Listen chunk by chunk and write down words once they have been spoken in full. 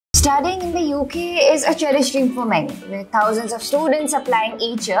Studying in the UK is a cherished dream for many, with thousands of students applying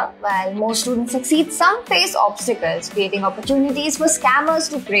each year. While most students succeed, some face obstacles, creating opportunities for scammers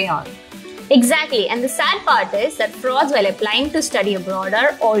to prey on. Exactly, and the sad part is that frauds while applying to study abroad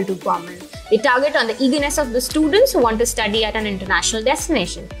are all too common. They target on the eagerness of the students who want to study at an international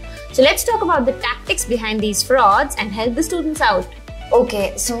destination. So let's talk about the tactics behind these frauds and help the students out.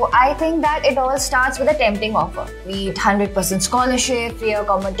 Okay, so I think that it all starts with a tempting offer. Be it 100% scholarship, free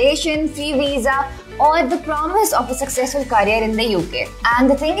accommodation, free visa, or the promise of a successful career in the UK. And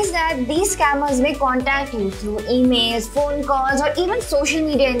the thing is that these scammers may contact you through emails, phone calls, or even social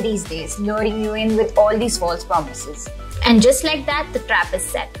media in these days, luring you in with all these false promises. And just like that, the trap is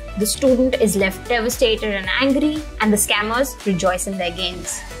set. The student is left devastated and angry, and the scammers rejoice in their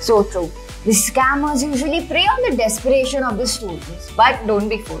gains. So true. The scammers usually prey on the desperation of the students, but don't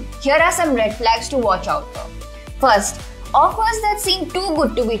be fooled. Here are some red flags to watch out for. First, offers that seem too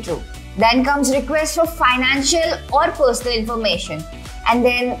good to be true. Then comes requests for financial or personal information. And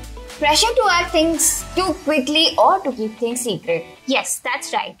then pressure to add things too quickly or to keep things secret. Yes,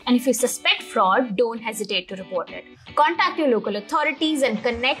 that's right. And if you suspect fraud, don't hesitate to report it. Contact your local authorities and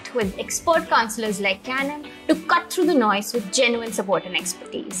connect with expert counselors like Canam to cut through the noise with genuine support and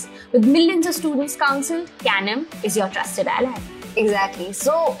expertise. With millions of students counseled, Canam is your trusted ally. Exactly.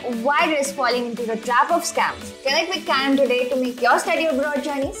 So why risk falling into the trap of scams? Connect with Canam today to make your study abroad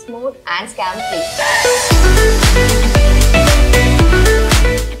journey smooth and scam-free.